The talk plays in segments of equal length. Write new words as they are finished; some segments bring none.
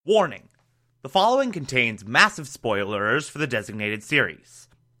Warning: the following contains massive spoilers for the designated series.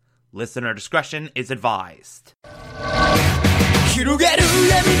 Listener discretion is advised. You're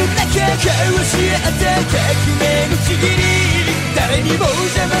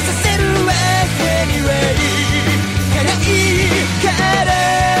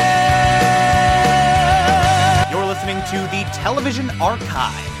listening to the Television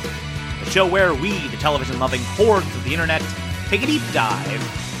Archive, a show where we, the television-loving hordes of the internet, take a deep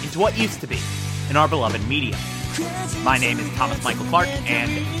dive into what used to be in our beloved media. My name is Thomas Michael Clark, and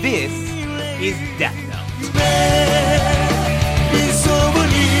this is Death Note.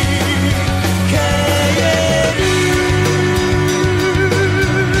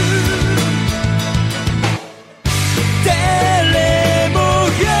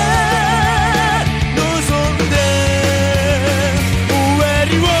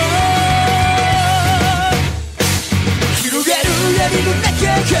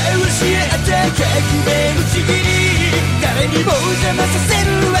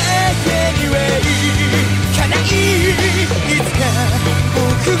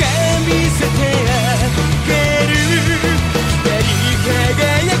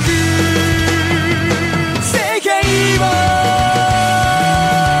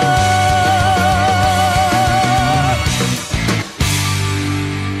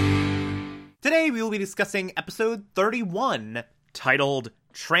 Today we will be discussing episode 31, titled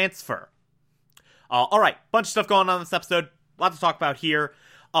Transfer. Alright, bunch of stuff going on in this episode, a lot to talk about here.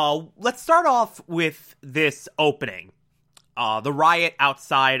 Let's start off with this opening. The riot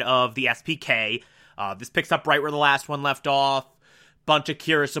outside of the SPK. This picks up right where the last one left off. Bunch of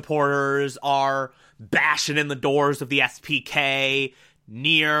Kira supporters are bashing in the doors of the SPK.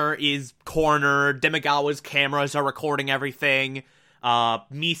 Nier is cornered. Demigawa's cameras are recording everything.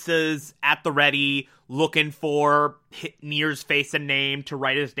 Misa's at the ready, looking for Nier's face and name to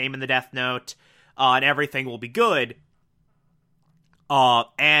write his name in the Death Note. And everything will be good.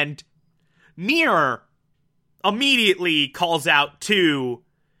 And Nier immediately calls out two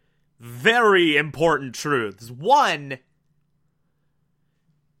very important truths. One,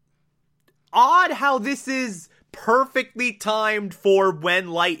 odd how this is perfectly timed for when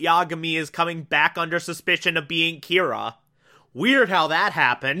Light Yagami is coming back under suspicion of being Kira. Weird how that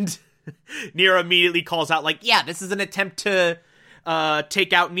happened. Nier immediately calls out, like, yeah, this is an attempt to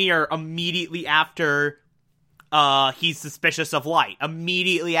take out Nier immediately after he's suspicious of Light.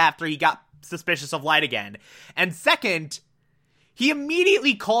 Immediately after he got suspicious of Light again. And second, he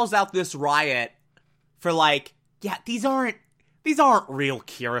immediately calls out this riot for, like, yeah, these aren't real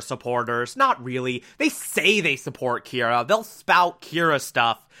Kira supporters. Not really. They say they support Kira. They'll spout Kira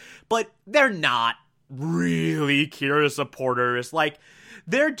stuff, but they're not really Kira supporters. Like,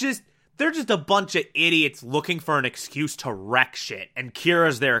 they're just a bunch of idiots looking for an excuse to wreck shit, and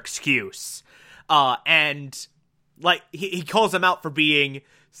Kira's their excuse. And, like, he calls them out for being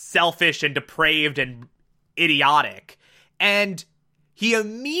selfish and depraved and idiotic. And he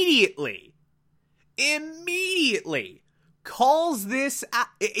immediately calls this...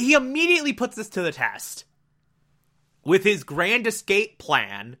 He immediately puts this to the test with his grand escape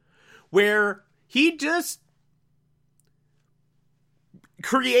plan, where he just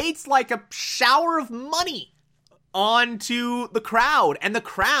creates, like, a shower of money onto the crowd. And the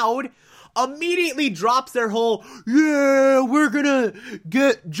crowd immediately drops their whole, yeah, we're gonna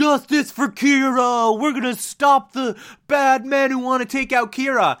get justice for Kira. We're gonna stop the bad men who want to take out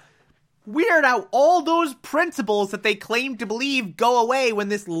Kira. Weird how all those principles that they claim to believe go away when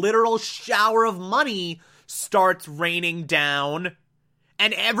this literal shower of money starts raining down.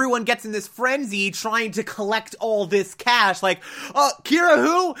 And everyone gets in this frenzy trying to collect all this cash. Like, Kira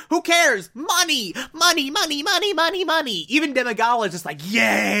who? Who cares? Money! Money, money, money, money, money! Even Demigawa is just like,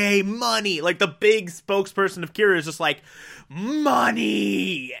 yay, money! Like, the big spokesperson of Kira is just like,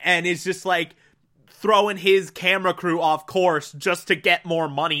 money! And it's just like, throwing his camera crew off course just to get more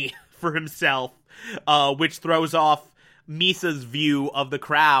money for himself. Which throws off Misa's view of the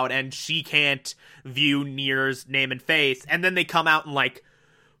crowd, and she can't view Nier's name and face. And then they come out in, like,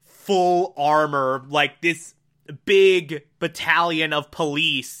 full armor, like this big battalion of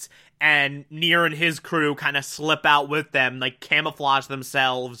police, and Nier and his crew kind of slip out with them, like camouflage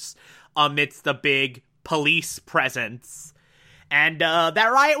themselves amidst the big police presence. And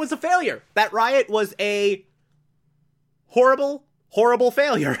that riot was a failure. That riot was a horrible, horrible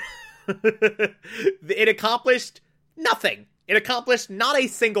failure. It accomplished nothing. It accomplished not a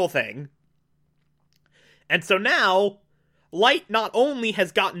single thing. And so now Light not only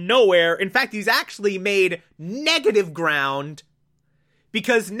has gotten nowhere, in fact, he's actually made negative ground,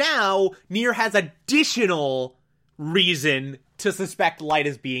 because now Nier has additional reason to suspect Light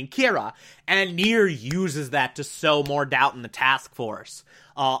as being Kira, and Near uses that to sow more doubt in the task force.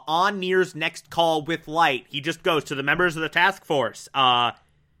 On Near's next call with Light, he just goes to the members of the task force,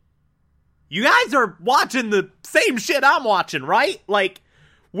 you guys are watching the same shit I'm watching, right? Like,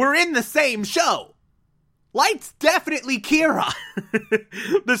 we're in the same show. Light's definitely Kira.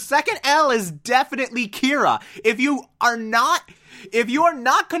 The second L is definitely Kira. If you are not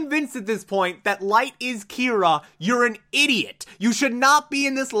convinced at this point that Light is Kira, you're an idiot. You should not be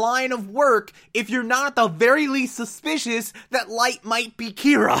in this line of work if you're not at the very least suspicious that Light might be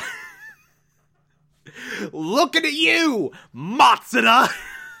Kira. Looking at you, Matsuda!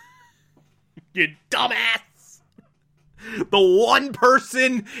 You dumbass! The one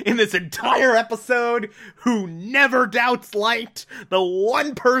person in this entire episode who never doubts Light. The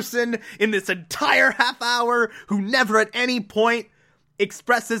one person in this entire half hour who never at any point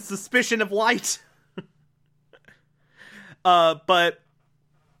expresses suspicion of Light. But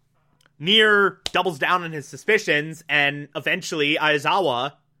Near doubles down on his suspicions, and eventually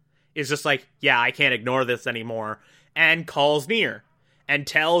Aizawa is just like, yeah, I can't ignore this anymore, and calls Near. And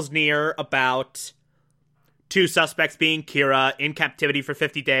tells Near about 2 suspects being Kira in captivity for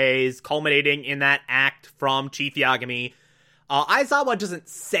 50 days, culminating in that act from Chief Yagami. Aizawa doesn't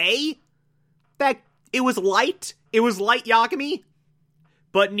say that it was Light Yagami,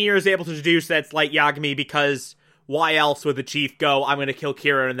 but Near is able to deduce that it's Light Yagami because why else would the Chief go, I'm going to kill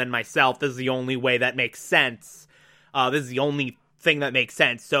Kira and then myself? This is the only way that makes sense. This is the only thing that makes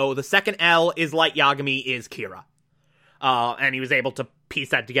sense. So the second L is Light Yagami is Kira. And he was able to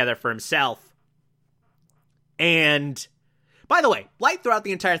piece that together for himself. And, by the way, Light throughout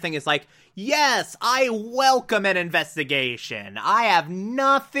the entire thing is like, yes, I welcome an investigation. I have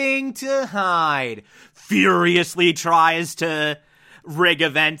nothing to hide. Furiously tries to rig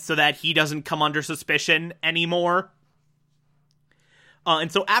events so that he doesn't come under suspicion anymore. And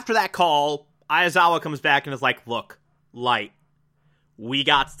so after that call, Aizawa comes back and is like, look, Light, we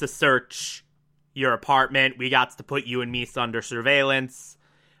got to search your apartment. We got to put you and Misa under surveillance.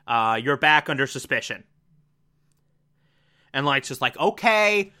 You're back under suspicion. And Light's just like,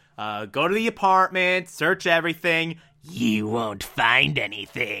 okay, go to the apartment, search everything. You won't find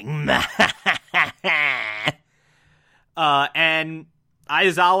anything. And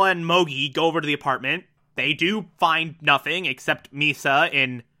Aizawa and Mogi go over to the apartment. They do find nothing except Misa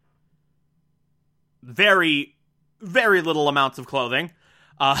in very, very little amounts of clothing.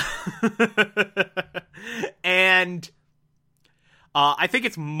 And I think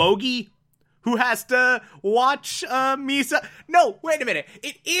it's Mogi who has to watch Misa. No, wait a minute.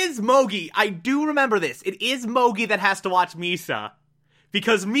 It is Mogi. I do remember this. It is Mogi that has to watch Misa.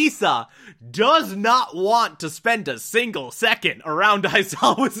 Because Misa does not want to spend a single second around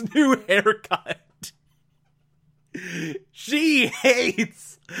Aizawa's new haircut. She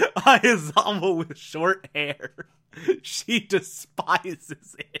hates Aizawa with short hair. She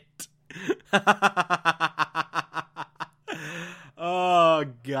despises it. Oh,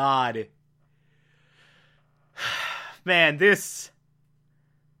 God. Man, this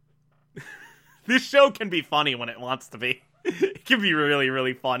show can be funny when it wants to be. It can be really,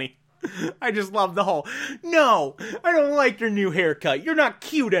 really funny. I just love the whole, no, I don't like your new haircut. You're not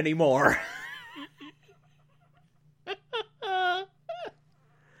cute anymore.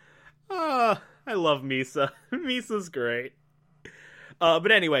 I love Misa. Misa's great.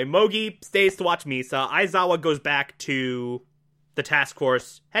 But anyway, Mogi stays to watch Misa. Aizawa goes back to the task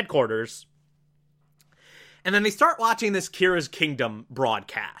force headquarters. And then they start watching this Kira's Kingdom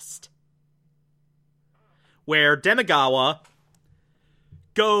broadcast, where Demigawa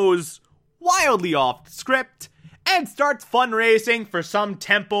goes wildly off script and starts fundraising for some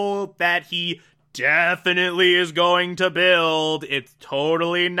temple that he definitely is going to build. It's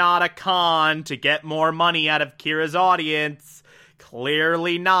totally not a con to get more money out of Kira's audience.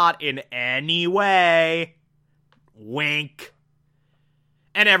 Clearly not in any way. Wink.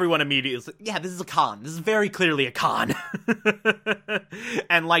 And everyone immediately is like, yeah, this is a con. This is very clearly a con.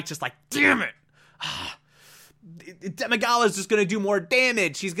 And Light's just like, damn it. Demigawa's just gonna do more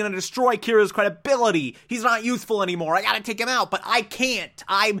damage. He's gonna destroy Kira's credibility. He's not useful anymore. I gotta take him out, but I can't.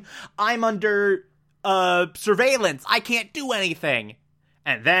 I'm under surveillance. I can't do anything.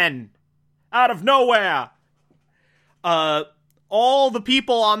 And then, out of nowhere, all the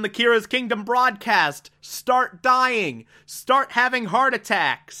people on the Kira's Kingdom broadcast start dying, start having heart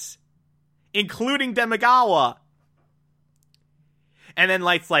attacks, including Demigawa. And then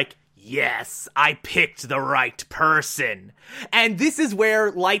Light's like, yes, I picked the right person. And this is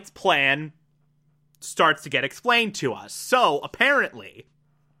where Light's plan starts to get explained to us. So, apparently,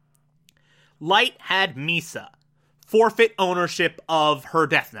 Light had Misa forfeit ownership of her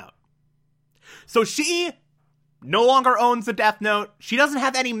Death Note. So she no longer owns the Death Note. She doesn't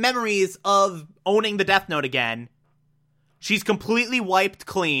have any memories of owning the Death Note again. She's completely wiped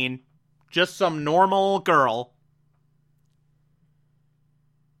clean. Just some normal girl.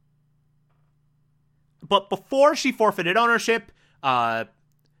 But before she forfeited ownership,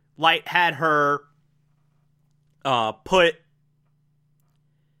 Light had her put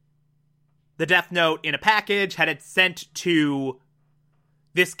the Death Note in a package, had it sent to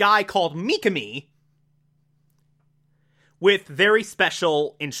this guy called Mikami with very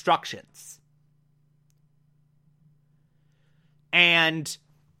special instructions. And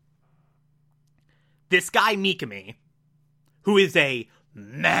this guy Mikami, who is a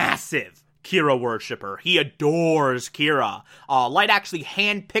massive Kira worshiper, he adores Kira. Light actually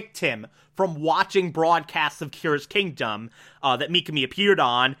handpicked him from watching broadcasts of Kira's Kingdom that Mikami appeared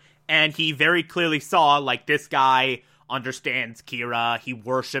on, and he very clearly saw, like, this guy understands Kira, he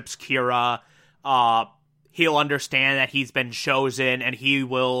worships Kira, he'll understand that he's been chosen, and he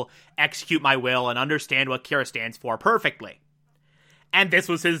will execute my will and understand what Kira stands for perfectly. And this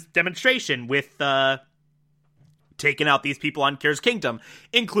was his demonstration with taking out these people on Kira's Kingdom,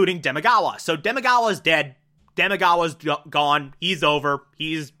 including Demigawa. So Demigawa's dead. Demigawa's gone. He's over.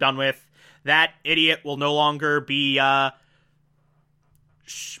 He's done with. That idiot will no longer be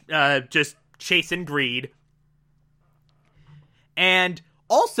just chasing greed. And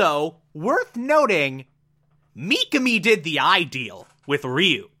also, worth noting, Mikami did the eye deal with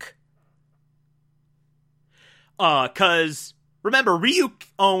Ryuk. Because, remember, Ryuk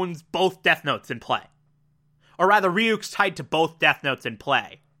owns both Death Notes in play. Or rather, Ryuk's tied to both Death Notes in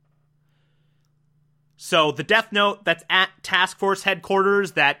play. So, the Death Note that's at Task Force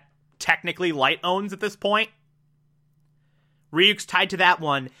headquarters that technically Light owns at this point, Ryuk's tied to that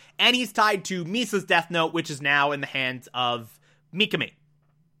one, and he's tied to Misa's Death Note, which is now in the hands of Mikami.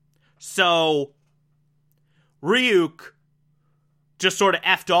 So, Ryuk just sort of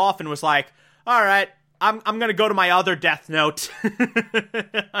effed off and was like, alright, I'm gonna go to my other Death Note,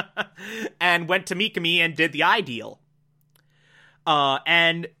 and went to Mikami and did the eye deal.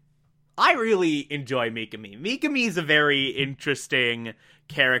 And I really enjoy Mikami. Mikami's a very interesting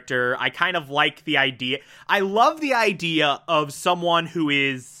character. I kind of like the idea. I love the idea of someone who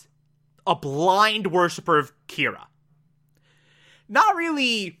is a blind worshiper of Kira. Not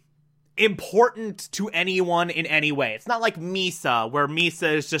really important to anyone in any way. It's not like Misa, where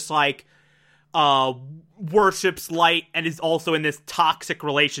Misa is just like, worships Light and is also in this toxic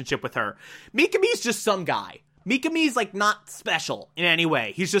relationship with her. Mikami's just some guy. Mikami's, like, not special in any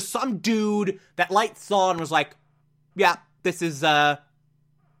way. He's just some dude that Light saw and was like, yeah, this is a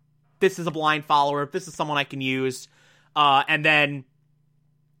blind follower. This is someone I can use. And then,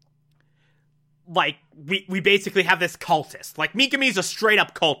 like, we basically have this cultist. Like, Mikami's a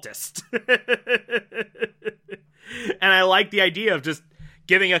straight-up cultist. And I like the idea of just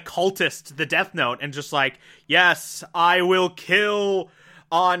giving a cultist the Death Note and just like, yes, I will kill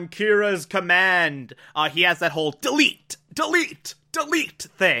on Kira's command. He has that whole delete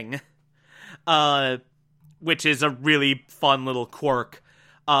thing, which is a really fun little quirk.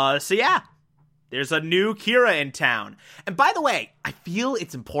 So yeah, there's a new Kira in town. And by the way, I feel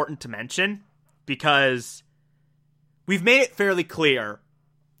it's important to mention, because we've made it fairly clear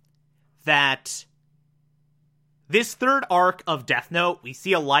that this third arc of Death Note, we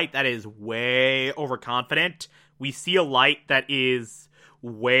see a Light that is way overconfident. We see a Light that is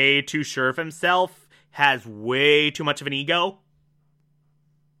way too sure of himself, has way too much of an ego.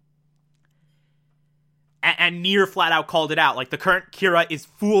 And Nier flat out called it out. Like, the current Kira is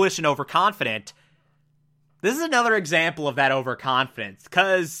foolish and overconfident. This is another example of that overconfidence,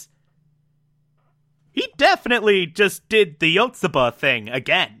 because he definitely just did the Yotsuba thing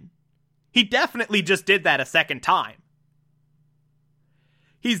again. He definitely just did that a second time.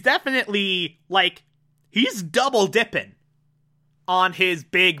 He's definitely, like, he's double dipping on his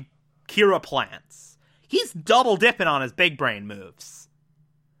big Kira plans. He's double dipping on his big brain moves.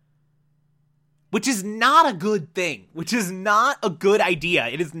 Which is not a good thing. Which is not a good idea.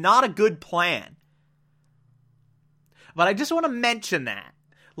 It is not a good plan. But I just want to mention that.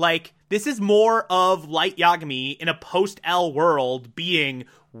 Like, this is more of Light Yagami in a post-L world being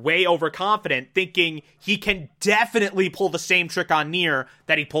way overconfident, thinking he can definitely pull the same trick on Nier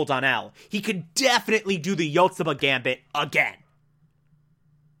that he pulled on L. He could definitely do the Yotsuba Gambit again.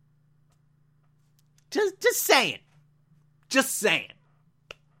 Just saying. Just saying.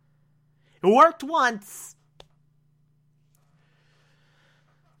 It worked once.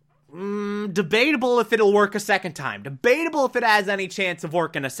 Debatable if it'll work a second time. Debatable if it has any chance of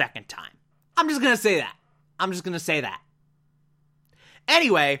working a second time. I'm just gonna say that. I'm just gonna say that.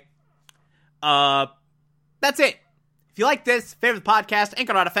 Anyway, that's it. If you like this, favorite the podcast,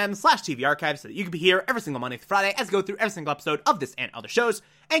 anchor.fm/TV archives so that you can be here every single Monday through Friday as I go through every single episode of this and other shows,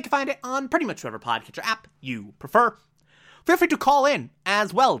 and you can find it on pretty much whatever podcatcher app you prefer. Feel free to call in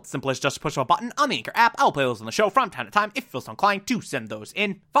as well. It's simple as just push a button on the Anchor app. I'll play those on the show from time to time if you feel so inclined to send those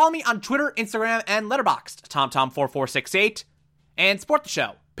in. Follow me on Twitter, Instagram, and Letterboxd, TomTom4468, and support the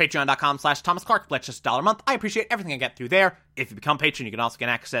show. Patreon.com/Thomas Clark. Pledge just $1 a month. I appreciate everything I get through there. If you become patron, you can also get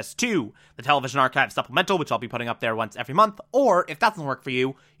access to the Television Archive Supplemental, which I'll be putting up there once every month. Or, if that doesn't work for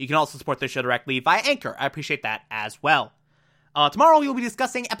you, you can also support the show directly via Anchor. I appreciate that as well. Tomorrow we will be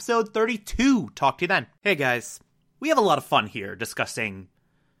discussing episode 32. Talk to you then. Hey guys, we have a lot of fun here discussing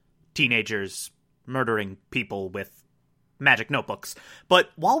teenagers murdering people with magic notebooks.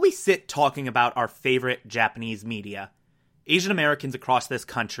 But while we sit talking about our favorite Japanese media, Asian Americans across this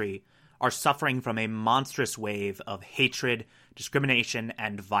country are suffering from a monstrous wave of hatred, discrimination,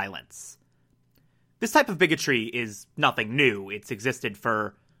 and violence. This type of bigotry is nothing new. It's existed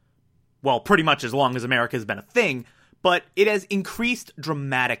for, well, pretty much as long as America's been a thing, but it has increased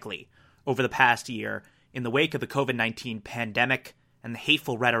dramatically over the past year in the wake of the COVID-19 pandemic and the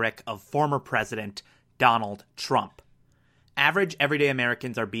hateful rhetoric of former President Donald Trump. Average, everyday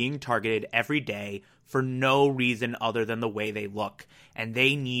Americans are being targeted every day for no reason other than the way they look, and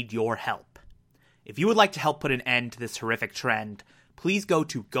they need your help. If you would like to help put an end to this horrific trend, please go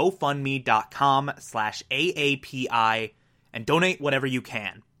to GoFundMe.com/AAPI and donate whatever you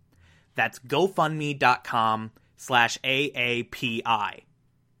can. That's GoFundMe.com/AAPI.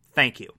 Thank you.